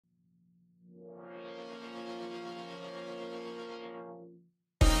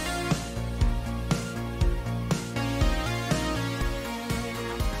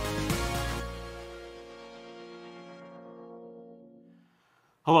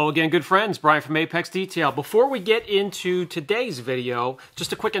Hello again, good friends. Brian from Apex Detail. Before we get into today's video,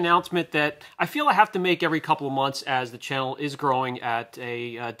 just a quick announcement that I feel I have to make every couple of months as the channel is growing at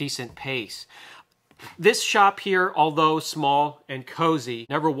a decent pace. This shop here, although small and cozy,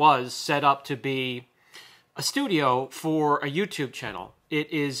 never was set up to be a studio for a YouTube channel. It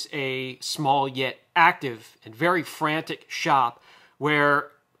is a small yet active and very frantic shop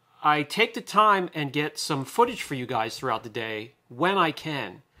where I take the time and get some footage for you guys throughout the day when I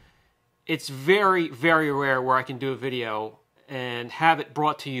can. It's very, very rare where I can do a video and have it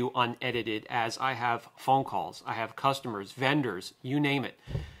brought to you unedited, as I have phone calls, I have customers, vendors, you name it.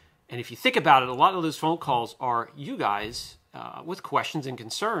 And if you think about it, a lot of those phone calls are you guys with questions and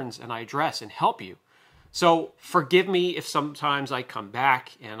concerns, and I address and help you. So forgive me if sometimes I come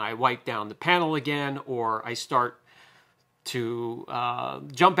back and I wipe down the panel again, or I start to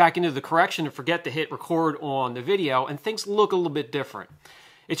jump back into the correction and forget to hit record on the video, and things look a little bit different.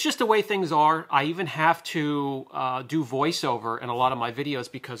 It's just the way things are. I even have to do voiceover in a lot of my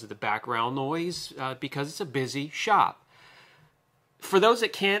videos because of the background noise, because it's a busy shop. For those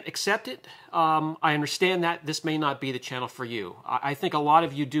that can't accept it, I understand that this may not be the channel for you. I think a lot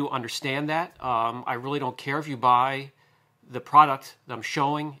of you do understand that. I really don't care if you buy the product that I'm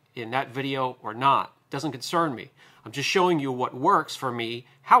showing in that video or not. It doesn't concern me. I'm just showing you what works for me,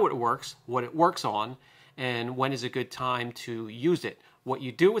 how it works, what it works on, and when is a good time to use it. What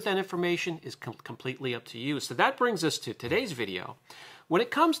you do with that information is completely up to you. So that brings us to today's video. When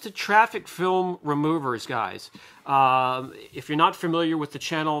it comes to traffic film removers, guys, if you're not familiar with the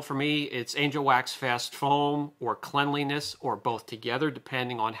channel, for me, it's Angel Wax Fast Foam or Cleanliness, or both together,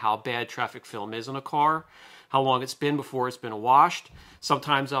 depending on how bad traffic film is in a car, how long it's been before it's been washed.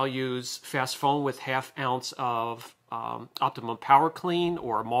 Sometimes I'll use Fast Foam with ½ ounce of Optimum Power Clean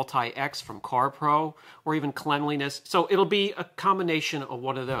or Multi-X from CarPro, or even Cleanliness. So it'll be a combination of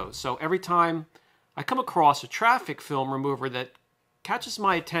one of those. So every time I come across a traffic film remover that catches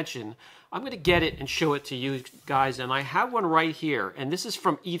my attention, I'm going to get it and show it to you guys. And I have one right here, and this is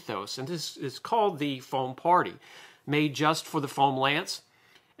from Ethos, and this is called the Foam Party, made just for the foam lance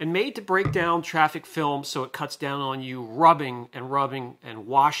and made to break down traffic film so it cuts down on you rubbing and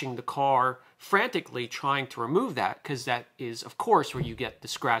washing the car frantically trying to remove that, because that is, of course, where you get the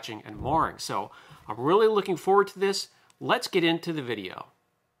scratching and marring. So I'm really looking forward to this. Let's get into the video.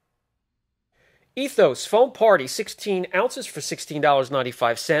 Ethos Foam Party, 16 ounces for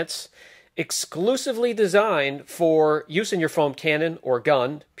 $16.95. Exclusively designed for use in your foam cannon or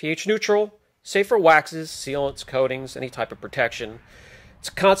gun. pH neutral, safe for waxes, sealants, coatings, any type of protection. It's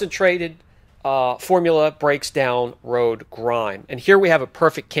concentrated formula, breaks down road grime. And here we have a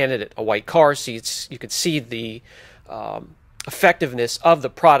perfect candidate, a white car seat. You can see the effectiveness of the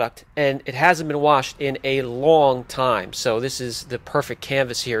product, and it hasn't been washed in a long time. So this is the perfect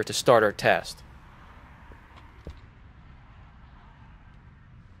canvas here to start our test.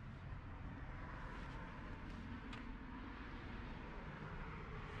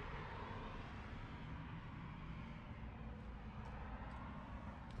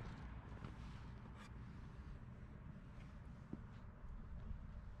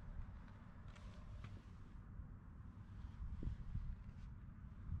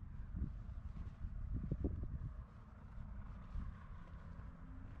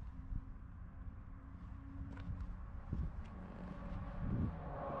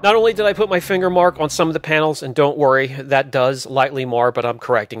 Not only did I put my finger mark on some of the panels, and don't worry, that does lightly mar, but I'm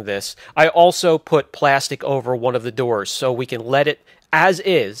correcting this. I also put plastic over one of the doors so we can let it as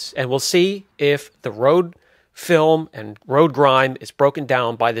is, and we'll see if the road film and road grime is broken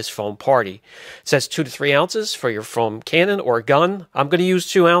down by this foam party. It says 2 to 3 ounces for your foam cannon or gun. I'm going to use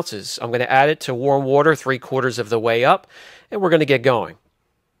 2 ounces. I'm going to add it to warm water 3/4 of the way up, and we're going to get going.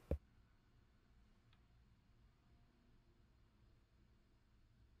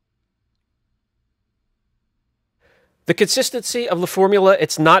 The consistency of the formula,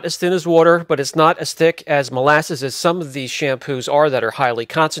 it's not as thin as water, but it's not as thick as molasses as some of these shampoos are that are highly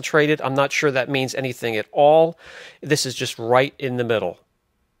concentrated. I'm not sure that means anything at all. This is just right in the middle.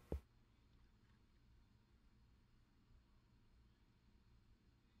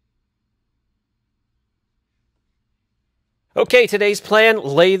 Okay, today's plan,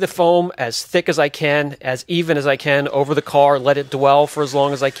 lay the foam as thick as I can, as even as I can over the car, let it dwell for as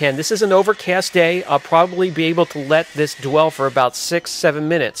long as I can. This is an overcast day. I'll probably be able to let this dwell for about 6-7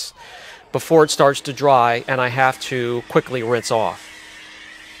 minutes before it starts to dry, and I have to quickly rinse off.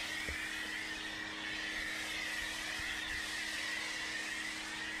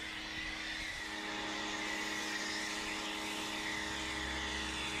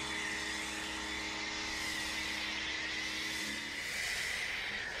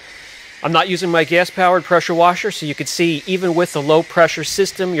 I'm not using my gas-powered pressure washer, so you can see even with the low-pressure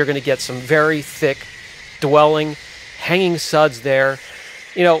system, you're going to get some very thick, dwelling, hanging suds there.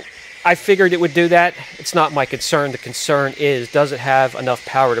 You know, I figured it would do that. It's not my concern. The concern is, does it have enough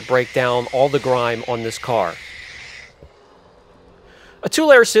power to break down all the grime on this car? A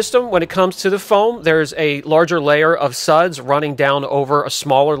two-layer system, when it comes to the foam, there's a larger layer of suds running down over a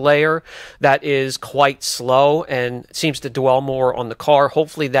smaller layer that is quite slow and seems to dwell more on the car.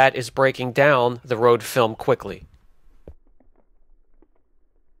 Hopefully that is breaking down the road film quickly.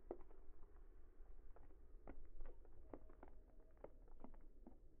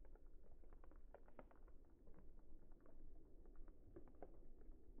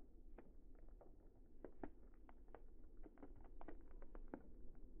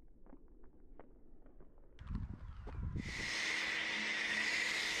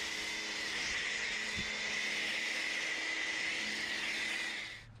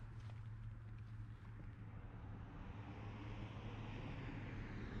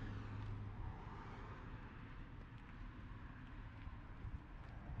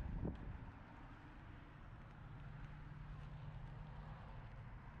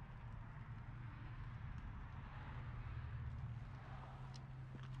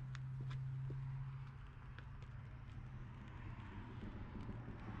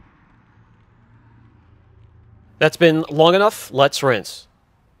 That's been long enough. Let's rinse.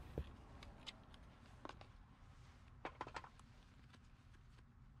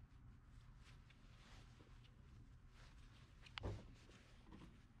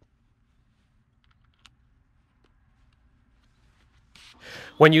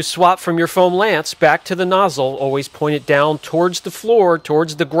 When you swap from your foam lance back to the nozzle, always point it down towards the floor,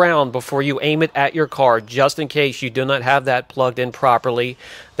 towards the ground, before you aim it at your car, just in case you do not have that plugged in properly.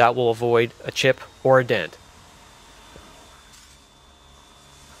 That will avoid a chip or a dent.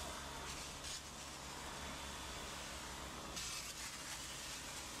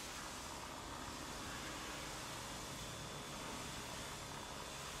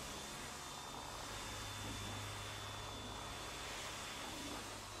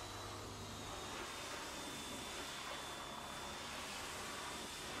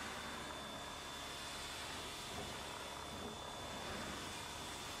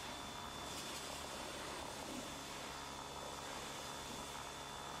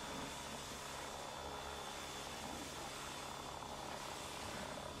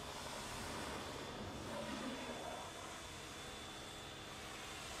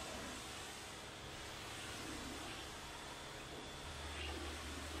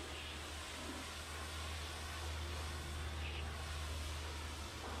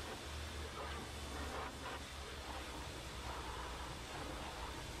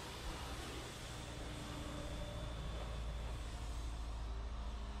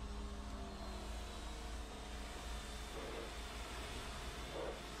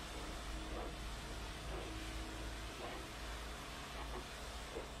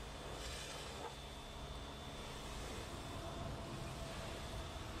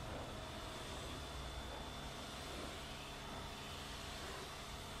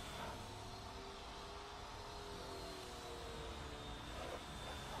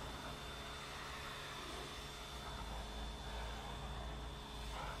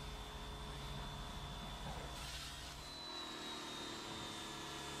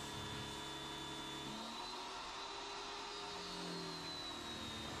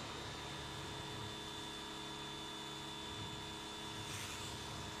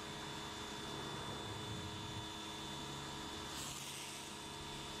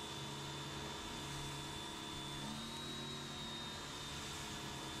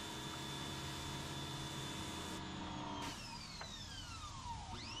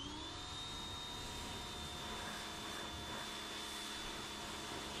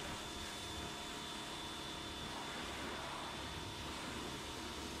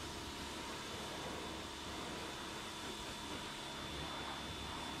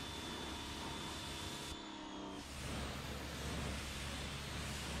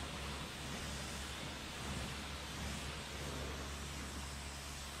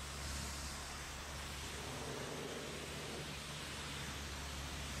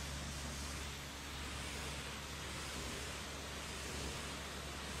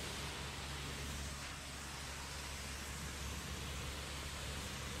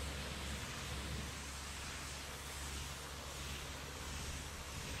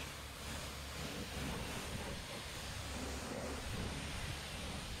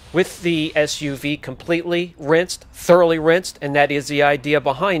 With the SUV completely rinsed, thoroughly rinsed, and that is the idea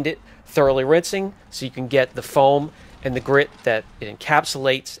behind it, thoroughly rinsing, so you can get the foam and the grit that it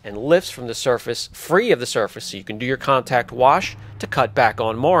encapsulates and lifts from the surface, free of the surface, so you can do your contact wash to cut back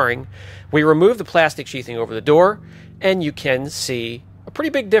on marring. We remove the plastic sheathing over the door, and you can see a pretty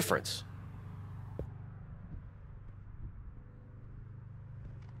big difference.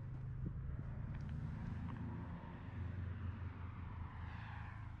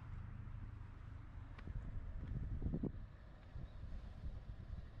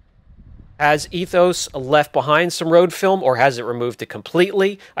 Has Ethos left behind some road film, or has it removed it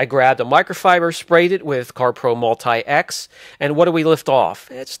completely? I grabbed a microfiber, sprayed it with CarPro Multi-X, and what do we lift off?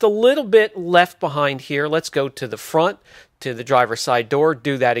 It's just a little bit left behind here. Let's go to the front, to the driver's side door,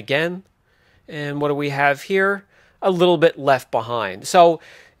 do that again. And what do we have here? A little bit left behind. So,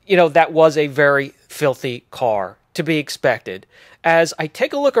 you know, that was a very filthy car, to be expected. As I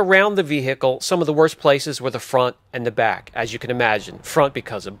take a look around the vehicle, some of the worst places were the front and the back, as you can imagine. Front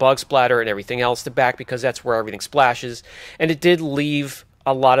because of bug splatter and everything else, the back because that's where everything splashes, and it did leave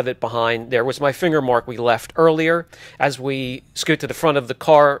a lot of it behind. There was my finger mark we left earlier. As we scoot to the front of the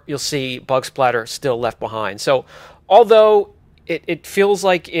car, you'll see bug splatter still left behind. So although it feels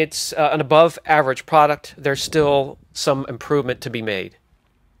like it's an above average product, there's still some improvement to be made.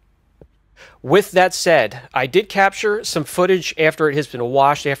 With that said, I did capture some footage after it has been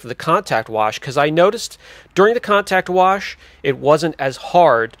washed, after the contact wash, because I noticed during the contact wash, it wasn't as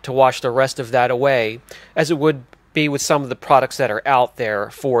hard to wash the rest of that away as it would be with some of the products that are out there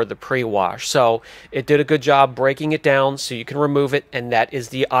for the pre-wash. So it did a good job breaking it down so you can remove it, and that is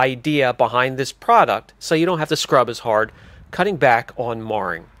the idea behind this product, so you don't have to scrub as hard, cutting back on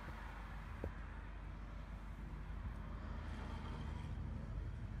marring.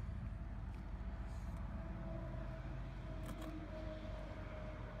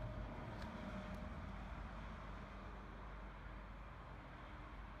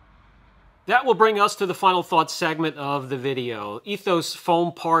 That will bring us to the final thoughts segment of the video. Ethos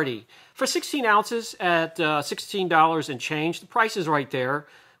Foam Party. For 16 ounces at $16 and change, the price is right there.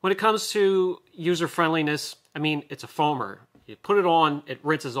 When it comes to user-friendliness, I mean, it's a foamer. You put it on, it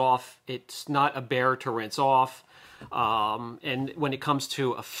rinses off. It's not a bear to rinse off. And when it comes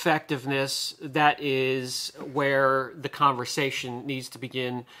to effectiveness, that is where the conversation needs to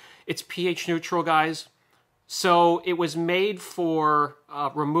begin. It's pH neutral, guys. So it was made for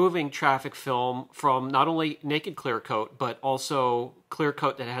removing traffic film from not only naked clear coat, but also clear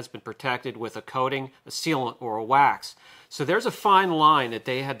coat that has been protected with a coating, a sealant, or a wax. So there's a fine line that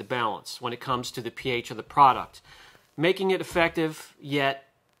they had to balance when it comes to the pH of the product. Making it effective, yet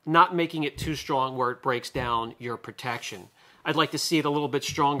not making it too strong where it breaks down your protection. I'd like to see it a little bit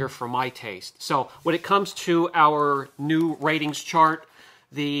stronger for my taste. So when it comes to our new ratings chart,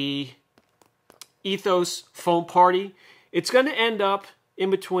 the Ethos Foam Party, it's going to end up in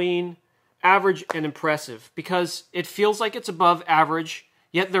between average and impressive because it feels like it's above average,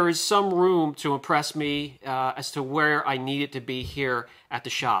 yet there is some room to impress me as to where I need it to be here at the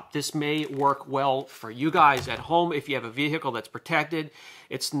shop. This may work well for you guys at home if you have a vehicle that's protected.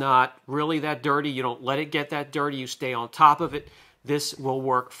 It's not really that dirty. You don't let it get that dirty. You stay on top of it. This will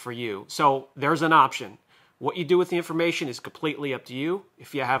work for you. So there's an option. What you do with the information is completely up to you.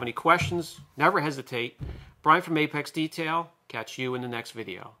 If you have any questions, never hesitate. Brian from Apex Detail. Catch you in the next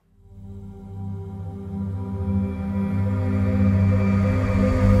video.